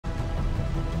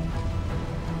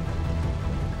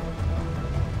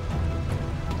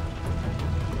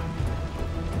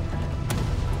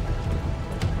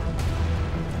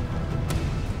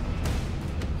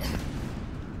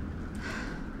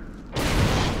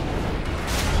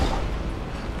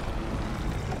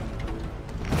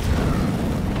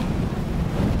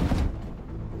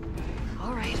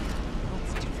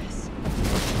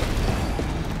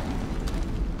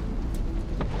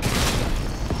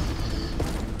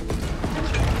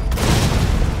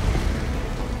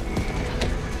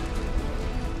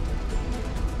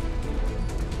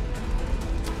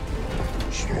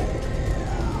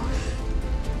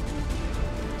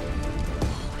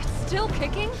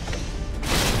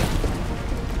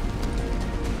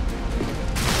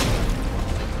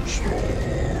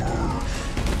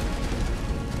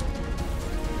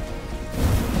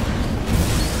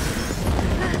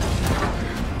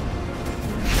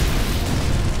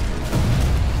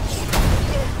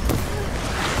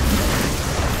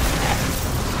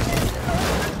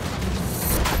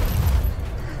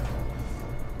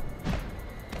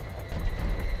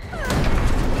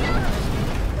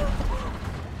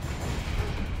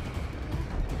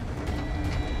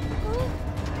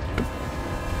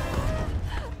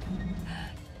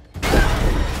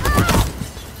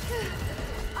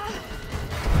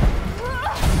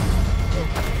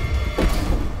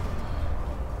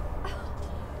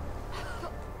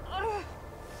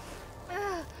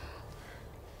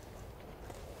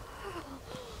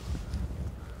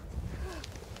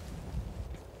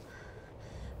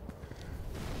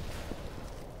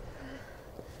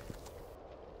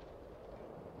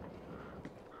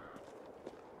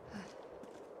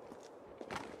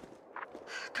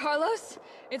Carlos,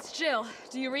 it's Jill.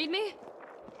 Do you read me?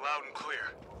 Loud and clear.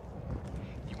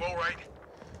 You all right?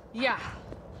 Yeah.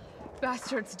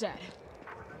 Bastard's dead.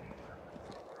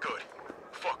 Good.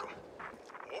 Fuck him.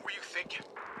 What were you thinking?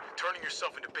 Turning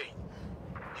yourself into bait.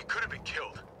 He could have been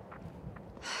killed.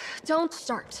 Don't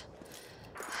start.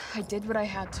 I did what I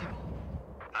had to.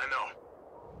 I know.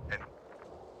 And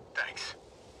thanks.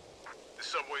 The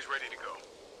subway's ready to go.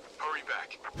 Hurry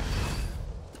back.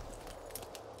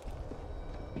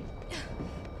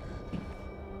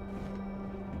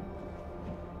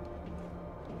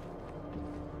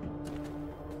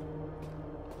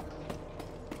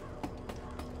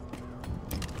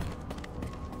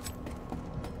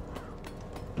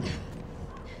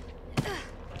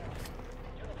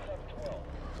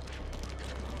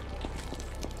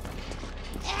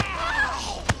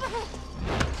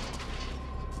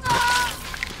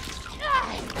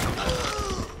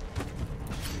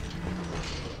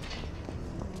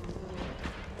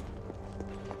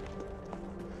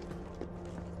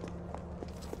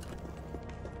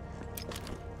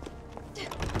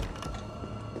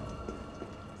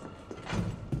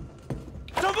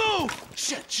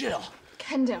 Shit, Jill!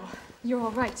 Kendo, you're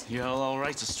all right. Yeah, all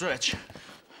right's a stretch.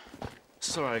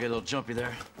 Sorry I got a little jumpy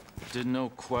there. Didn't know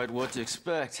quite what to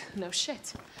expect. No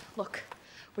shit. Look,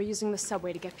 we're using the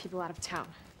subway to get people out of town.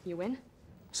 You in?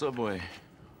 Subway.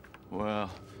 Well,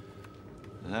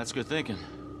 that's good thinking.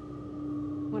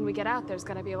 When we get out, there's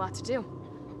gonna be a lot to do.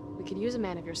 We could use a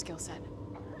man of your skill set.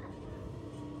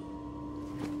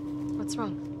 What's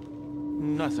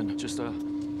wrong? Nothing.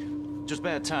 Just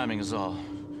bad timing is all.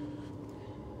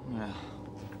 Well.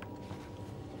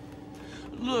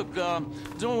 Look,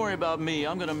 don't worry about me.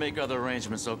 I'm gonna make other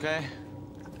arrangements, okay?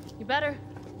 You better.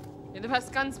 You're the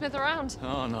best gunsmith around.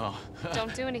 Oh, no.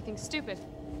 Don't do anything stupid.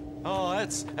 Oh,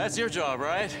 that's your job,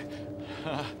 right?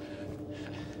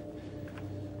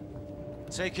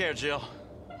 Take care, Jill.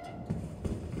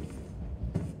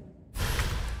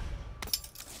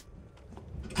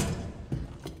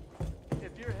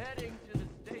 If you're heading to the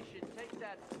station, take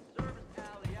that service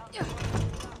alley out.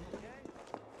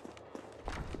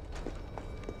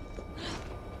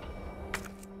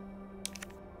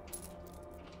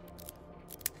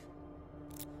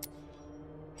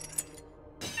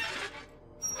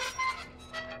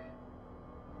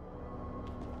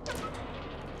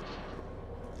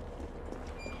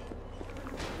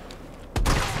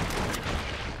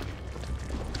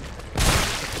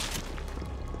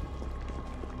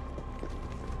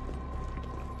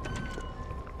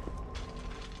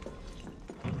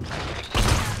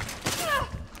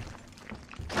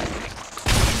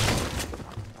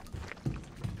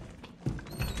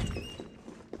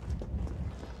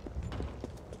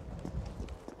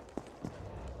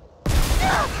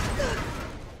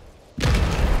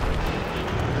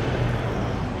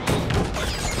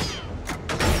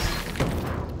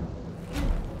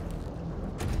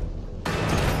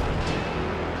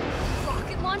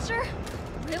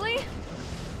 Really?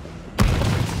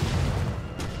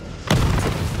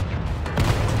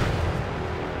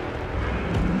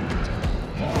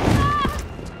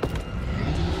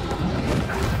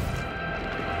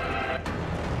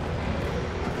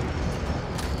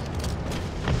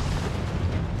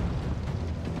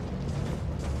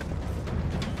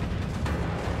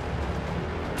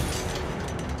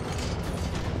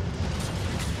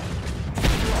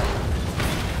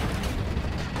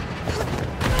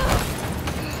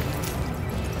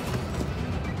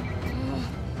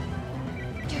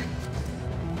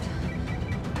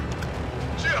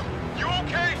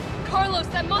 Carlos,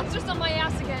 that monster's on my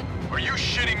ass again. Are you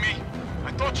shitting me?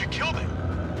 I thought you killed him.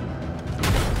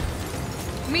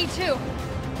 Me too.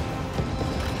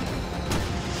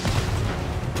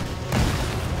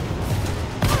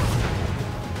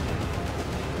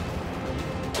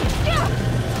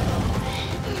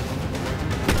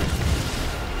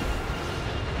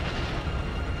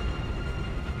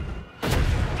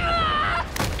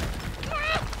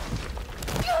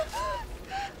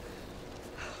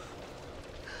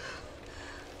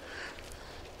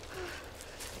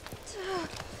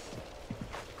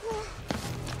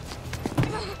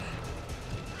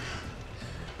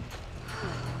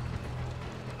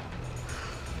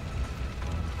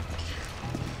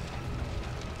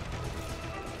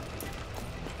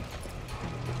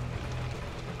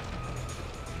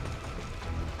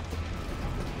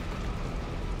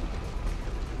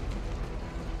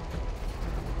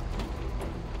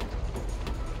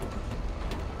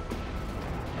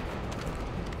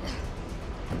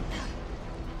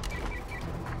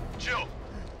 Jill,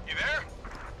 you there?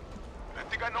 I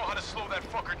think I know how to slow that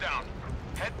fucker down.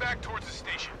 Head back towards the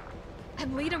station.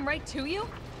 And lead him right to you?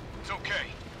 It's okay.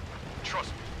 Trust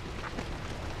me.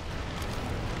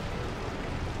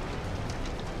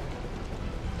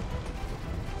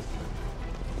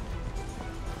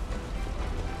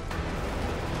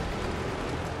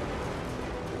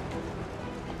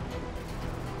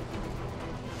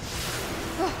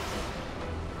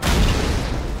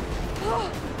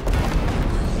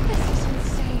 This is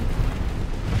insane.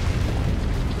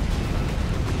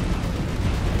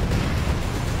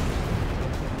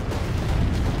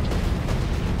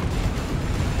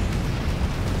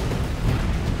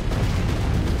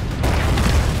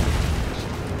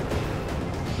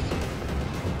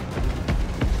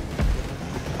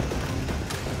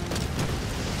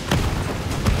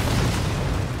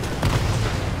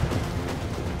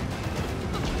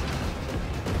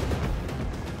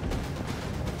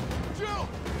 Jill!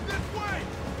 This way!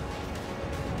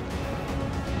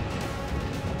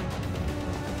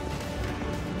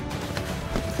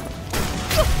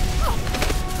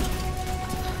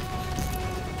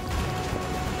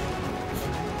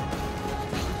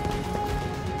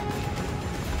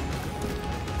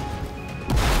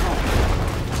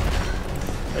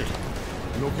 Hey,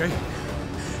 you okay?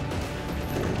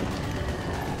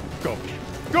 Go.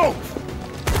 Go!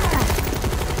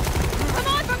 Come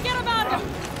on, forget about him!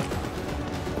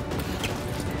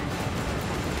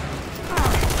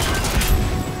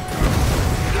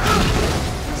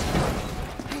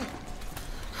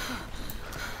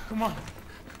 Come on.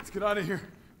 Let's get out of here.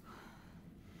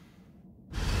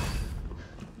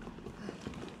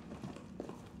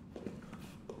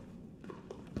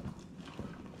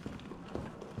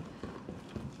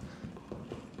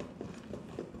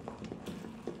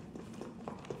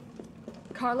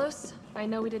 Carlos, I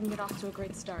know we didn't get off to a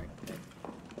great start, but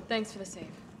thanks for the save.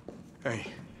 Hey,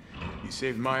 you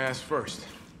saved my ass first.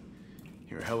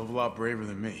 You're a hell of a lot braver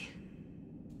than me.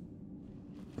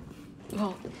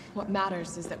 Well, what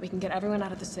matters is that we can get everyone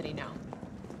out of the city now.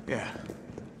 Yeah.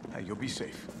 Hey, you'll be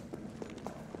safe.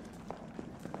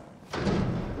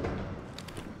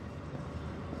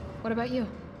 What about you?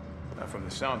 From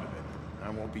the sound of it, I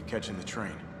won't be catching the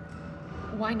train.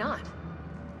 Why not?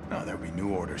 No, there'll be new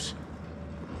orders.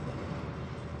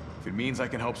 If it means I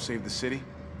can help save the city,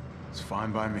 it's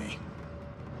fine by me.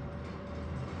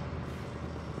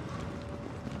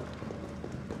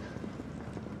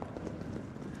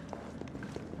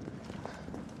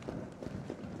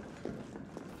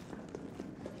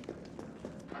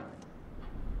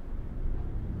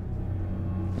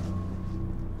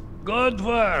 Good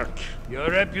work.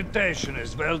 Your reputation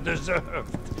is well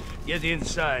deserved. Get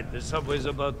inside. The subway's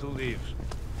about to leave.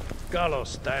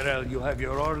 Carlos, Tyrell, you have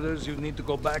your orders. You need to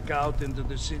go back out into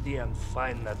the city and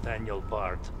find Nathaniel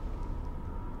Bard.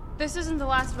 This isn't the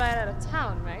last ride out of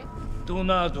town, right? Do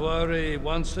not worry.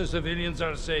 Once the civilians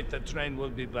are safe, the train will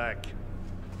be back.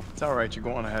 It's all right, you're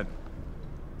going ahead.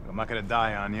 I'm not gonna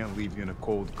die on you, leave you in a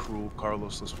cold, cruel,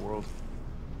 Carlosless world.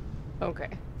 Okay.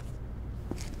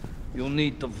 You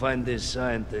need to find this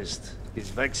scientist. His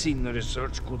vaccine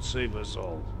research could save us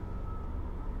all.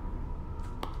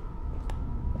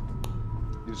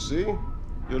 You see?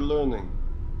 You're learning.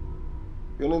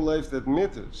 The only life that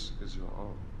matters is your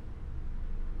own.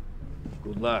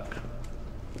 Good luck.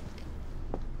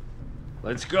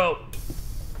 Let's go.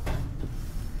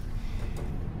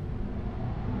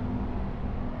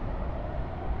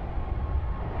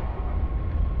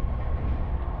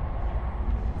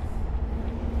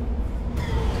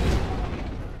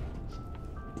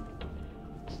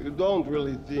 You don't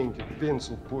really think a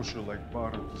pencil pusher like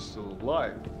Bard is still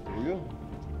alive, do you?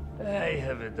 I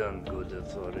have it on good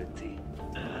authority.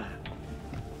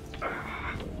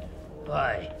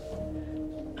 Why?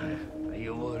 Are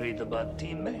you worried about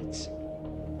teammates?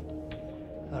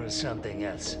 Or something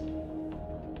else?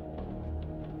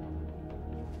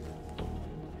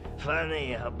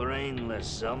 Funny how brainless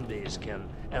zombies can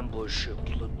ambush a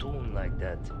platoon like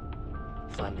that.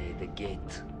 Funny the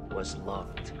gate was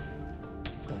locked.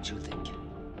 Don't you think?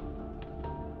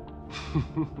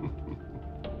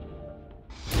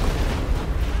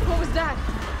 What was that?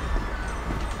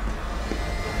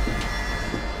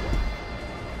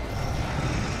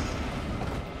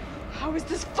 How is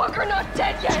this fucker not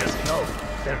dead yet? Just know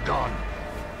they're gone.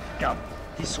 Come,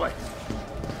 this way.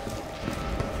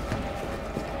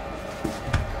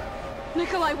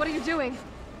 Nikolai, what are you doing?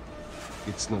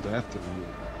 It's not after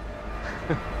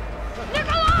you.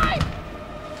 Nikolai!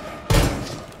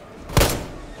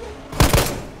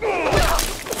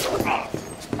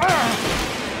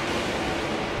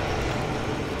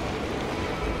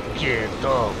 Get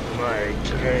off my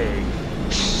train,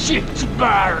 shit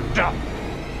bird!